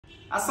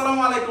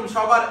আসসালামু আলাইকুম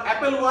সবার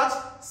অ্যাপল ওয়াচ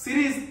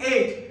সিরিজ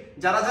 8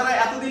 যারা যারা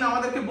এতদিন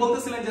আমাদেরকে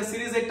বলতেছিলেন যে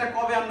সিরিজ 8টা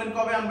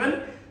কবে আনবেন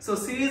সো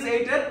সিরিজ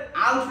 8 এর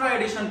আলট্রা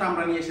এডিশনটা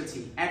আমরা নিয়ে এসেছি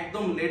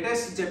একদম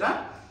লেটেস্ট যেটা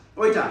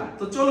ওইটা।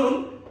 তো চলুন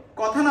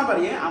কথা না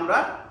বাড়িয়ে আমরা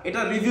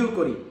এটা রিভিউ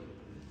করি।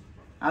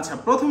 আচ্ছা,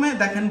 প্রথমে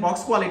দেখেন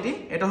বক্স কোয়ালিটি,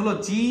 এটা হলো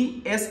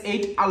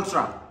GS8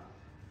 আলট্রা।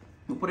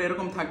 উপরে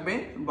এরকম থাকবে,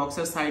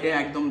 বক্সের সাইডে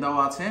একদম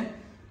দেওয়া আছে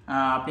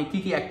আপনি কি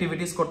কি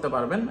অ্যাক্টিভিটিস করতে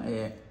পারবেন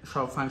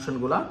সব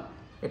ফাংশনগুলা।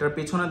 এটার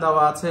পিছনে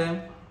দেওয়া আছে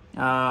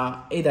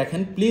এই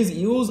দেখেন, please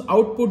use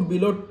output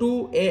below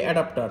 2A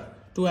adapter,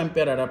 2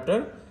 ampere adapter.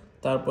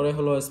 তারপরে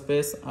হলো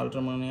স্পেস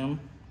আলট্রামানিয়াম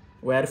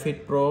ওয়্যারফিট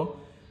প্রো,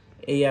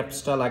 এই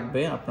অ্যাপসটা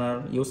লাগবে আপনার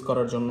ইউজ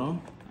করার জন্য।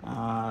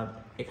 আর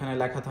এখানে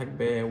লেখা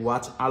থাকবে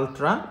ওয়াচ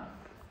আলট্রা,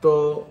 তো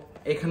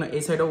এখানে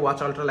এই সাইডেও ওয়াচ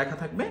আলট্রা লেখা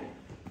থাকবে।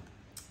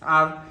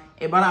 আর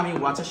এবার আমি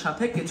ওয়াচের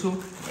সাথে কিছু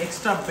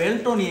এক্সট্রা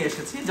বেল্টও নিয়ে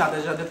এসেছি,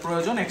 যাদের যাদের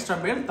প্রয়োজন এক্সট্রা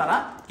বেল্ট তারা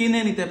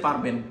কিনে নিতে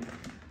পারবেন।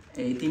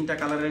 এই 3টা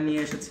কালারের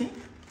নিয়ে এসেছি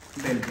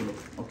বেল্টগুলো।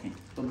 ওকে,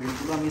 তো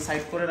বেল্টগুলো আমি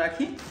সাইড করে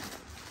রাখি,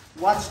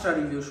 ওয়াচটা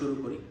রিভিউ শুরু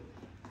করি।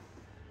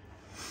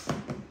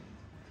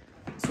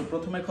 সো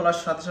প্রথমে খোলার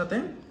সাথে সাথে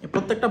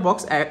প্রত্যেকটা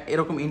বক্স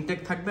এরকম ইনটেক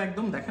থাকবে,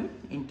 একদম দেখেন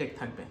ইনটেক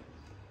থাকবে।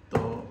 তো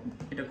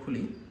এটা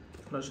খুলি,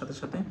 খোলার সাথে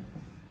সাথে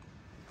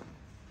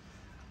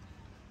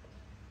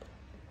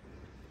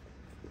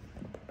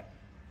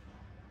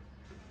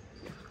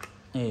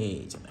এই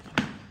যে দেখেন।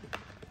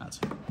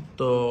 আচ্ছা,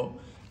 তো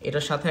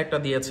এটার সাথে একটা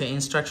দিয়েছে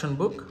ইনস্ট্রাকশন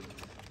বুক।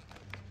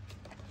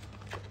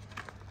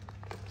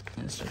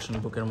 ইনস্ট্রাকশন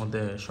বুকের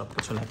মধ্যে সব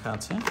কিছু লেখা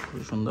আছে,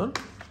 খুবই সুন্দর।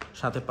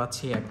 সাথে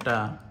পাচ্ছি একটা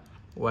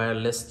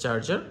ওয়্যারলেস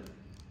চার্জার,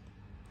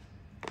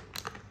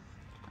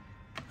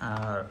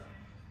 আর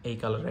এই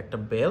কালারের একটা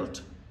বেল্ট,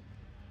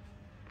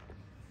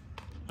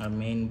 আর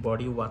মেইন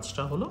বডি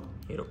ওয়াচটা হলো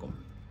এরকম।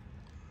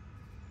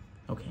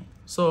 ওকে,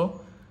 সো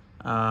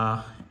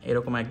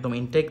এরকম একদম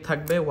ইনটেক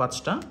থাকবে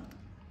ওয়াচটা।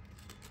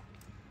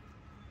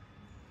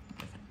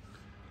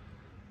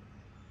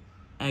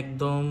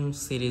 একদম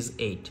সিরিজ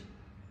 8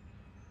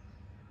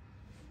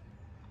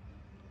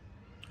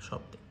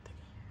 সব দিক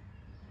থেকে।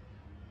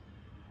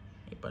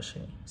 এই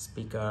পাশে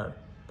স্পিকার,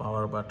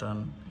 পাওয়ার বাটন,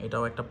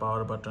 এটাও একটা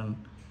পাওয়ার বাটন,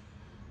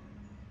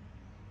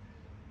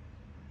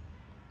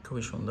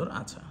 খুবই সুন্দর।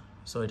 আচ্ছা,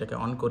 সো এটাকে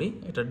অন করি।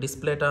 এটার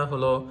ডিসপ্লেটা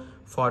হলো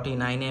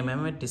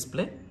 49mm এর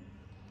ডিসপ্লে।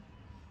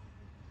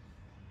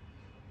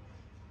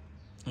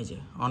 এই যে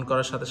অন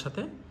করার সাথে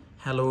সাথে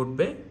হ্যালো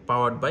উঠবে,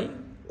 পাওয়ার্ড বাই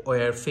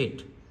ওয়্যারফিট।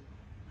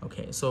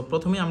 ওকে, সো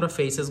প্রথমে আমরা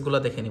ফেসেসগুলো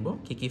দেখে নিব,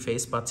 কি কি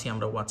ফেস পাচ্ছি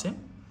আমরা ওয়াচে।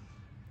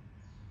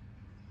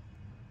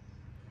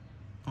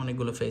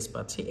 অনেকগুলো ফেস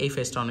পাচ্ছি, এই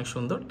ফেসটা অনেক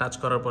সুন্দর, টাচ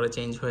করার পরে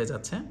চেঞ্জ হয়ে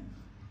যাচ্ছে।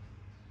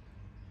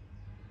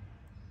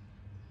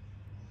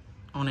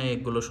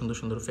 অনেকগুলো সুন্দর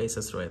সুন্দর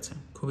ফেসেস রয়েছে,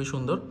 খুবই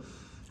সুন্দর।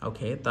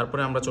 ওকে,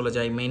 তারপরে আমরা চলে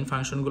যাই মেইন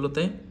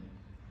ফাংশনগুলোতে।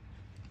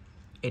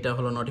 এটা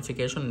হলো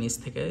নোটিফিকেশন, নিচ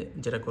থেকে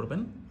যেটা করবেন।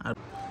 আর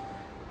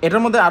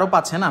এটার মধ্যে আরও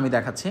পাচ্ছেন, আমি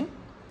দেখাচ্ছি।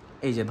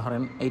 এই যে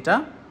ধরেন এটা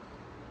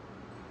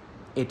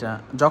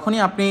যখনই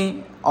আপনি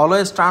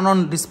অলওয়েজ টার্ন অন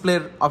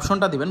ডিসপ্লের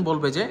অপশনটা দিবেন,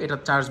 বলবে যে এটা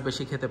চার্জ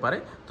বেশি খেতে পারে।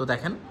 তো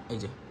দেখেন, এই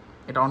যে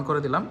এটা অন করে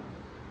দিলাম,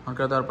 অন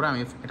করে দেওয়ার পরে আমি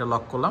এটা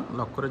লক করলাম।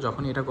 লক করে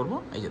যখনই এটা করব,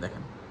 এই যে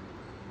দেখেন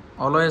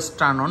অলওয়েজ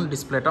টার্ন অন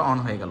ডিসপ্লেটা অন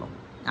হয়ে গেল।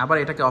 আবার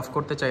এটাকে অফ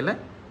করতে চাইলে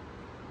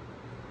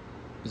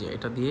এই যে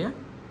এটা দিয়ে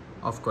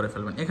অফ করে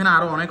ফেলবেন। এখানে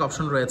আরও অনেক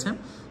অপশন রয়েছে।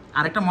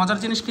 আরেকটা মজার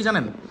জিনিস কি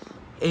জানেন,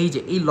 এই যে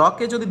এই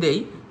লকে যদি দেই,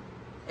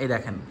 এই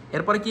দেখেন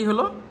এরপরে কি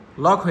হলো,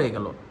 লক হয়ে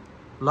গেল।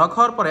 লক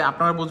হওয়ার পরে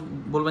আপনারা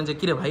বলবেন যে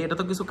কিরে ভাই, এটা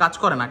তো কিছু কাজ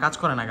করে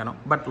না কেন?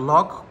 বাট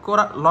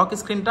লক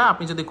স্ক্রিনটা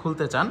আপনি যদি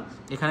খুলতে চান,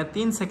 এখানে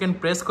 3 সেকেন্ড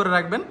প্রেস করে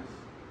রাখবেন,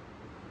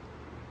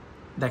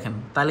 দেখেন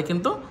তাহলে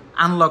কিন্তু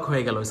আনলক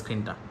হয়ে গেল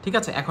স্ক্রিনটা। ঠিক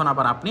আছে, এখন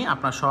আবার আপনি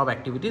আপনার সব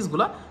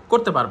অ্যাক্টিভিটিসগুলো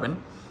করতে পারবেন।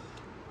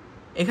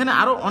 এখানে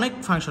আরও অনেক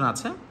ফাংশন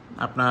আছে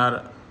আপনার।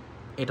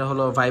 এটা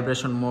হলো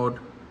ভাইব্রেশন মোড,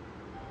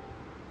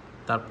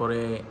 তারপরে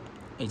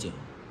এই যে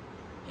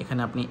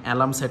এখানে আপনি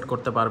অ্যালার্ম সেট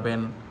করতে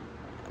পারবেন,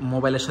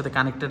 মোবাইলের সাথে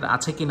কানেক্টেড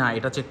আছে কি না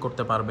এটা চেক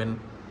করতে পারবেন।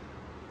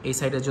 এই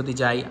সাইডে যদি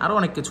যাই, আরও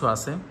অনেক কিছু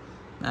আছে।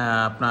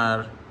 আপনার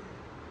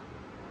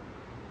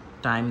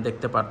টাইম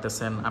দেখতে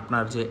পারতেছেন,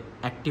 আপনার যে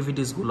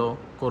অ্যাক্টিভিটিসগুলো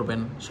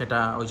করবেন সেটা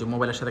ওই যে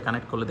মোবাইলের সাথে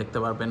কানেক্ট করলে দেখতে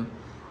পারবেন।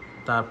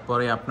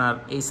 তারপরে আপনার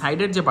এই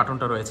সাইডের যে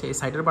বাটনটা রয়েছে, এই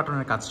সাইডের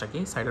বাটনের কাজটা কি?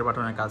 সাইডের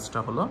বাটনের কাজটা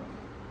হলো,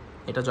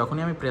 এটা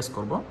যখনই আমি প্রেস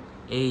করব,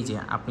 এই যে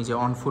আপনি যে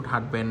অন ফুট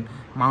হাঁটবেন,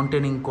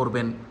 মাউন্টেনিং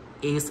করবেন,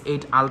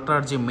 S8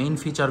 আলট্রার যে মেইন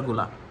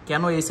ফিচারগুলা,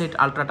 কেন S8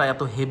 আলট্রাটা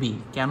এত হেভি,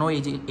 কেন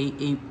এই যে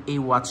এই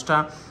ওয়াচটা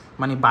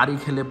মানে বাড়ি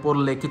খেলে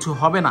পড়লে কিছু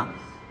হবে না,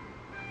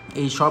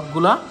 এই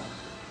সবগুলা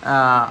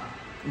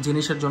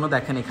জিনিসের জন্য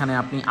দেখেন এখানে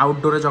আপনি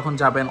আউটডোরে যখন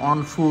যাবেন, on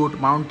foot,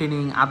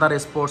 mountaineering, other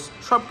sports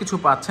সব কিছু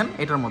পাচ্ছেন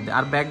এটার মধ্যে।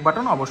 আর ব্যাক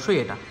বাটন অবশ্যই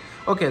এটা।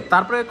 ওকে,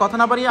 তারপরে কথা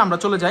না বাড়িয়ে আমরা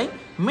চলে যাই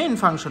মেইন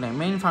ফাংশনে।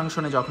 মেইন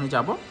ফাংশনে যখনই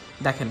যাব,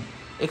 দেখেন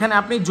এখানে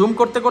আপনি জুম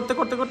করতে করতে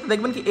করতে করতে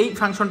দেখবেন কি এই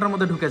ফাংশনটার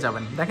মধ্যে ঢুকে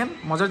যাবেন। দেখেন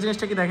মজার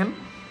জিনিসটা কি, দেখেন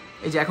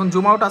এই যে এখন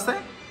জুম আউট আছে।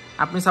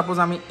 আপনি সাপোজ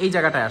আমি এই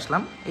জায়গাটায়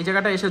আসলাম, এই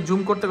জায়গাটায় এসে জুম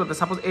করতে করতে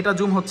সাপোজ এটা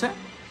জুম হচ্ছে,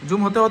 জুম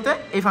হতে হতে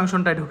এই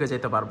ফাংশনটায় ঢুকে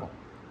যেতে পারবো।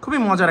 খুবই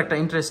মজার একটা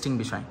ইন্টারেস্টিং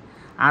বিষয়।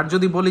 আর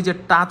যদি বলি যে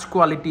টাচ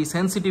কোয়ালিটি,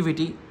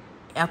 সেন্সিটিভিটি,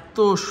 এত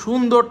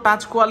সুন্দর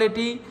টাচ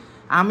কোয়ালিটি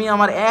আমি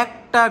আমার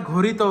একটা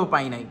ঘড়িতেও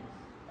পাই নাই।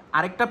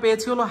 আরেকটা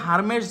পেয়েছি হলো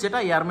হারমেস, যেটা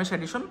এয়ারমেস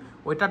এডিশন,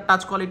 ওইটার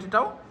টাচ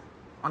কোয়ালিটিটাও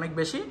অনেক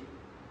বেশি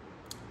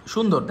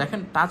সুন্দর। দেখেন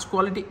টাচ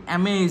কোয়ালিটি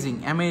অ্যামেজিং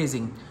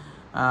অ্যামেজিং।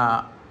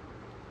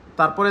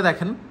 তারপরে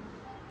দেখেন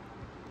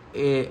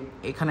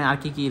এখানে আর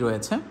কি কি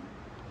রয়েছে।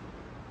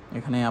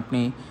 এখানে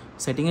আপনি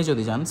সেটিংয়ে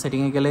যদি যান,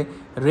 সেটিংয়ে গেলে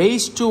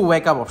raise two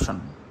wake up option,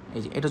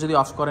 এই যে এটা যদি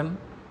অফ করেন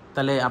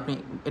তাহলে আপনি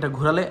এটা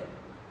ঘোরালে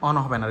অন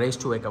হবে না, raise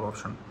two wake up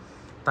option.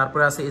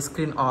 তারপরে আছে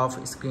screen off,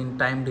 screen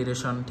time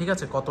duration, ঠিক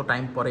আছে, কত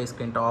টাইম পরে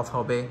স্ক্রিনটা অফ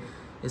হবে,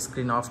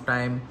 screen off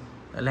time,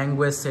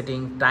 language setting,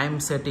 time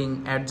setting,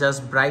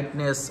 adjust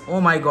brightness, ও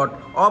মাই গড,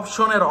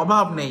 অপশনের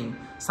অভাব নেই,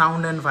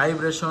 sound and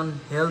vibration,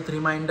 health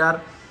reminder.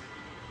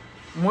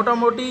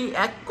 মোটামুটি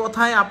এক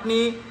কথায় আপনি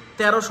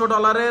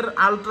 $1300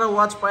 আলট্রা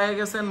ওয়াচ পেয়ে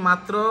গেছেন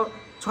মাত্র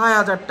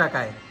 6000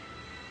 টাকায়।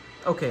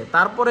 ওকে,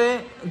 তারপরে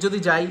যদি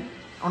যাই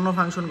অন্য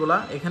ফাংশনগুলো,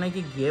 এখানে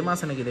কি গেম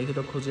আছে নাকি দেখি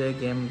তো খুঁজে।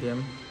 গেম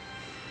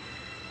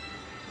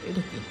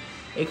এটা কি?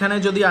 এখানে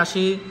যদি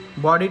আসি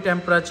বডি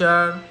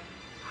টেম্পারেচার,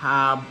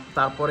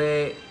 তারপরে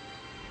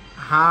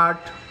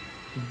heart,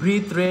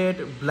 breathe rate,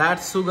 blood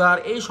sugar,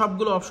 এই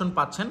সবগুলো অপশন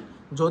পাচ্ছেন,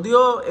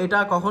 যদিও এটা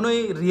কখনোই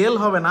রিয়েল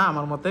হবে না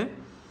আমার মতে।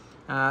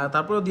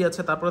 তারপরেও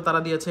দিয়েছে, তারপরে তারা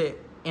দিয়েছে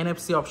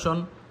NFC অপশন,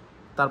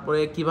 তারপরে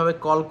কিভাবে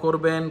কল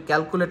করবেন,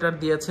 ক্যালকুলেটর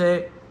দিয়েছে।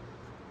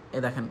 এ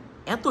দেখেন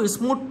এত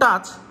স্মুথ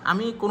টাচ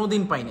আমি কোনো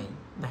দিন পাই নাই।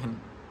 দেখেন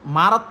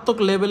মারাত্মক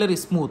লেভেলের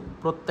স্মুথ,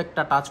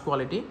 প্রত্যেকটা টাচ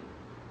কোয়ালিটি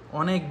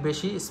অনেক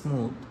বেশি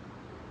স্মুথ।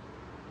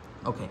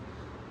 ওকে,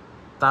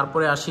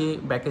 তারপরে আসি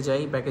ব্যাকে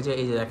যাই। ব্যাকে যাই,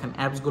 এই যে দেখেন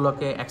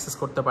অ্যাপসগুলোকে অ্যাক্সেস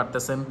করতে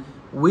পারতেছেন।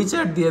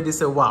 উইচ্যাট দিয়ে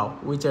দিছে, ওয়াও,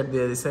 উইচ্যাট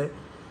দিয়ে দিছে।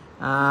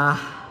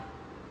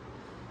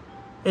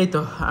 এই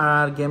তো।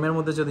 আর গেমের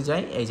মধ্যে যদি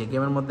যাই, এই যে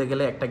গেমের মধ্যে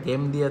গেলে একটা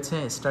গেম দিয়েছে,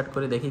 স্টার্ট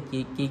করে দেখি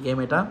কি গেম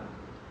এটা।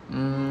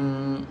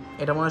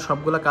 এটা মনে হয়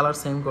সবগুলো কালার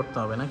সেম করতে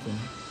হবে নাকি।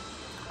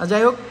 আর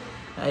যাই হোক,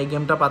 এই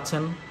গেমটা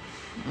পাচ্ছেন,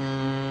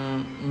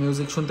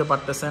 মিউজিক শুনতে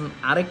পারতেছেন।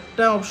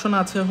 আরেকটা অপশন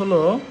আছে হলো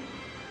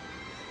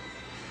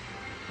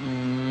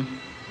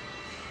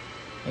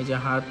এই যে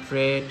হার্ট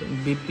রেট,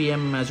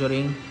 BPM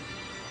মেজারিং,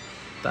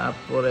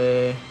 তারপরে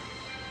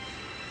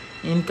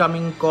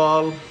ইনকামিং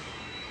কল,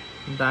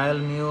 ডায়াল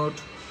মিউট।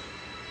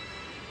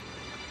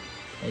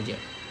 এই যে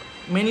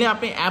মেইনলি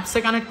আপনি অ্যাপসে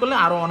কানেক্ট করলে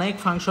আরও অনেক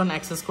ফাংশন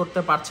অ্যাক্সেস করতে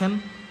পারছেন।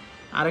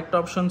 আরেকটা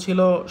অপশন ছিল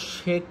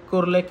শেক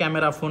করলে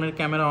ক্যামেরা, ফোনের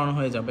ক্যামেরা অন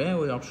হয়ে যাবে,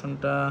 ওই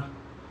অপশনটা।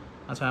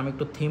 আচ্ছা, আমি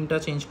একটু থিমটা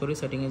চেঞ্জ করি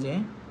সেটিংয়ে যে।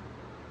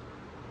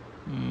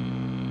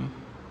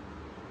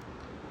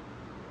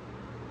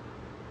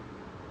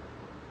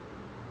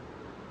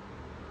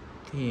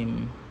 থিম,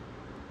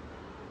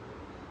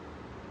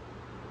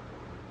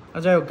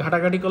 যাই হোক,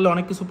 ঘাটাঘাটি করলে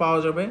অনেক কিছু পাওয়া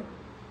যাবে।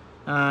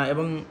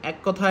 এবং এক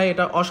কথায়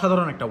এটা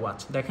অসাধারণ একটা ওয়াচ।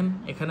 দেখেন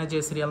এখানে যে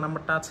সিরিয়াল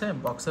নাম্বারটা আছে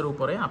বক্সের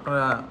উপরে,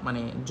 আপনারা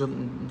মানে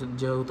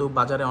যেহেতু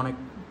বাজারে অনেক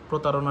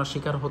প্রতারণার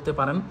শিকার হতে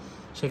পারেন,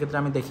 সেক্ষেত্রে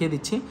আমি দেখিয়ে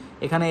দিচ্ছি।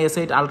 এখানে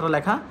S8 আলট্রা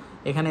লেখা,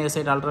 এখানে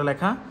S8 আলট্রা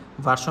লেখা,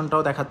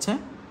 ভার্সনটাও দেখাচ্ছে,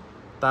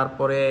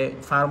 তারপরে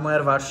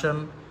firmware version,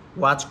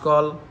 watch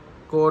call,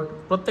 code,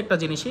 প্রত্যেকটা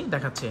জিনিসই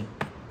দেখাচ্ছে,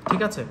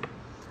 ঠিক আছে।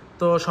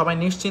 তো সবাই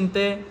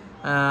নিশ্চিন্তে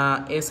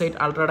S8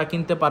 আলট্রাটা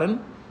কিনতে পারেন,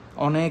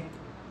 অনেক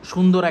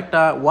সুন্দর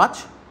একটা ওয়াচ।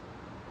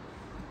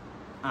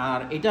 আর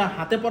এটা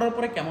হাতে পরার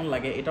পরে কেমন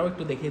লাগে এটাও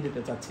একটু দেখিয়ে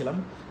দিতে চাচ্ছিলাম,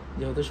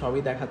 যেহেতু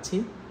সবই দেখাচ্ছি,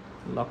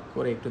 লক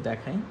করে একটু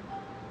দেখাই।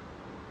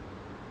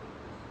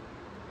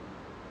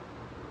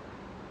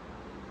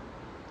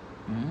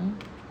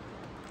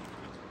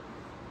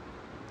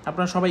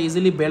 আপনারা সবাই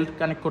ইজিলি বেল্ট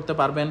কানেক্ট করতে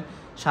পারবেন,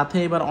 সাথে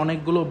এবার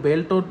অনেকগুলো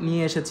বেল্টও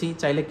নিয়ে এসেছি,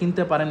 চাইলে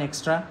কিনতে পারেন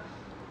এক্সট্রা।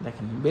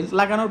 দেখেন বেল্ট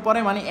লাগানোর পরে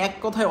মানে এক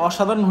কথায়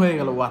অসাধারণ হয়ে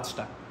গেল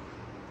ওয়াচটা।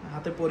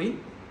 হাতে পরি,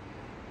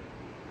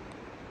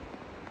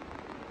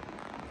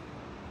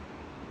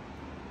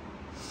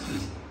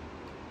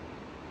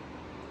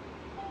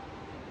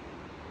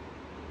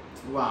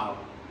 ওয়াও,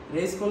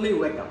 রেস করলেই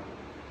ওয়েক আপ,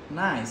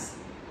 নাইস।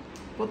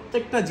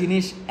 প্রত্যেকটা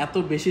জিনিস এত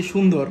বেশি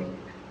সুন্দর,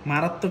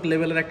 মারাত্মক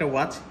লেভেলের একটা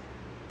ওয়াচ।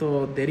 তো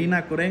দেরি না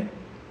করে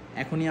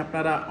এখনই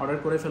আপনারা অর্ডার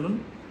করে ফেলুন।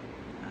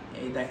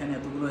 এই দেখেন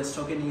এতগুলো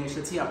স্টকে নিয়ে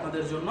এসেছি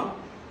আপনাদের জন্য,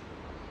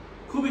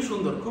 খুবই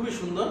সুন্দর, খুবই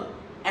সুন্দর।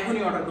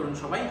 এখনই অর্ডার করুন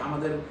সবাই।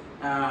 আমাদের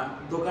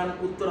দোকান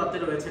উত্তরাতে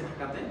রয়েছে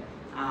ঢাকাতে,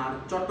 আর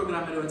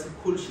চট্টগ্রামে রয়েছে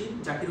খুলশী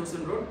জাকির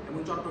হোসেন রোড, এবং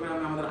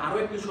চট্টগ্রামে আমাদের আরও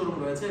একটি শোরুম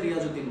রয়েছে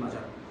রিয়াজউদ্দিন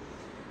বাজার।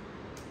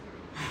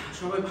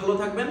 সবাই ভালো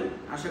থাকবেন,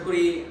 আশা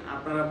করি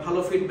আপনারা ভালো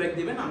ফিডব্যাক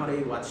দিবেন আমার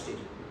এই ওয়াচটির।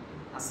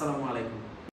 আসসালামু আলাইকুম।